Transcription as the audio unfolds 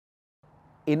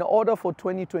In order for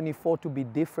 2024 to be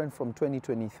different from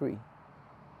 2023,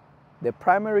 the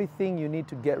primary thing you need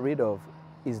to get rid of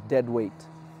is dead weight.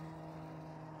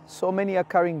 So many are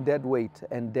carrying dead weight,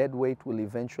 and dead weight will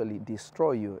eventually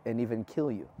destroy you and even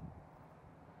kill you.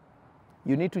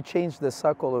 You need to change the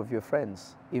circle of your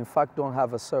friends. In fact, don't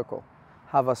have a circle.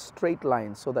 Have a straight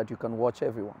line so that you can watch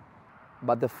everyone.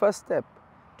 But the first step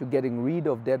to getting rid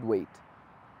of dead weight,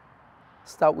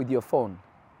 start with your phone.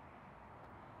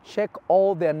 Check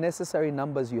all the unnecessary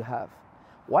numbers you have.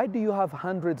 Why do you have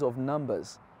hundreds of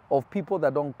numbers of people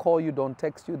that don't call you, don't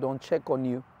text you, don't check on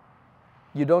you?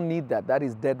 You don't need that. That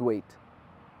is dead weight.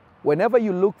 Whenever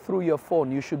you look through your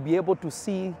phone, you should be able to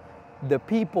see the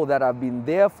people that have been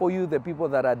there for you, the people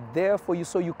that are there for you,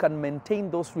 so you can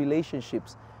maintain those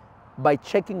relationships by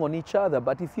checking on each other.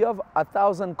 But if you have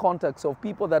 1,000 contacts of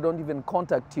people that don't even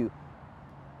contact you,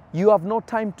 you have no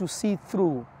time to see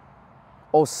through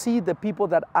or see the people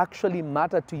that actually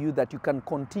matter to you, that you can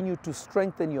continue to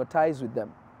strengthen your ties with them.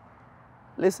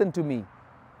 Listen to me.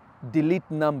 Delete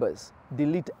numbers.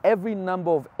 Delete every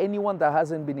number of anyone that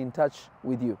hasn't been in touch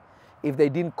with you. If they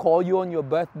didn't call you on your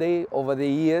birthday over the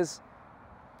years,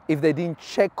 if they didn't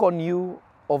check on you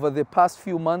over the past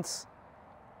few months,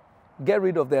 get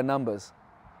rid of their numbers.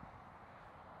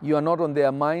 You are not on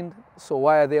their mind, so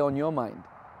why are they on your mind?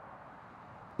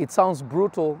 It sounds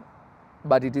brutal,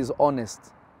 but it is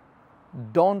honest.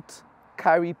 Don't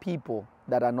carry people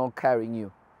that are not carrying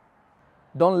you.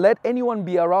 Don't let anyone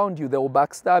be around you that will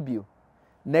backstab you.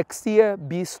 Next year,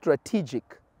 be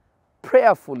strategic,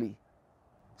 prayerfully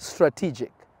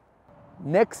strategic.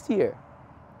 Next year,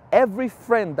 every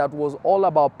friend that was all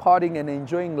about partying and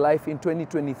enjoying life in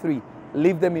 2023,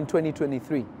 leave them in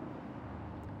 2023.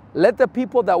 Let the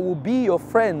people that will be your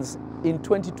friends in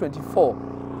 2024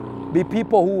 be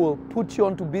people who will put you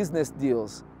onto business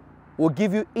deals, will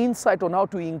give you insight on how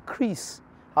to increase,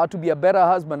 how to be a better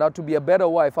husband, how to be a better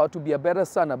wife, how to be a better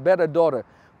son, a better daughter.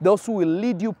 Those who will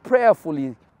lead you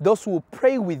prayerfully, those who will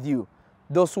pray with you,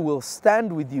 those who will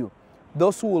stand with you,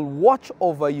 those who will watch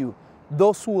over you,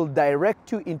 those who will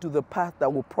direct you into the path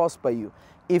that will prosper you.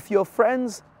 If your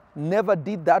friends never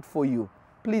did that for you,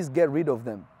 please get rid of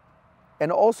them.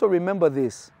 And also remember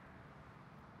this: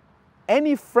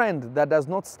 any friend that does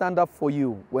not stand up for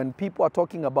you when people are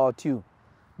talking about you,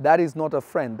 that is not a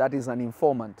friend, that is an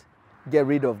informant. Get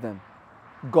rid of them.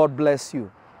 God bless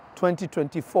you.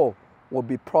 2024 will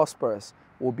be prosperous,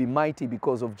 will be mighty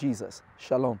because of Jesus.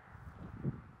 Shalom.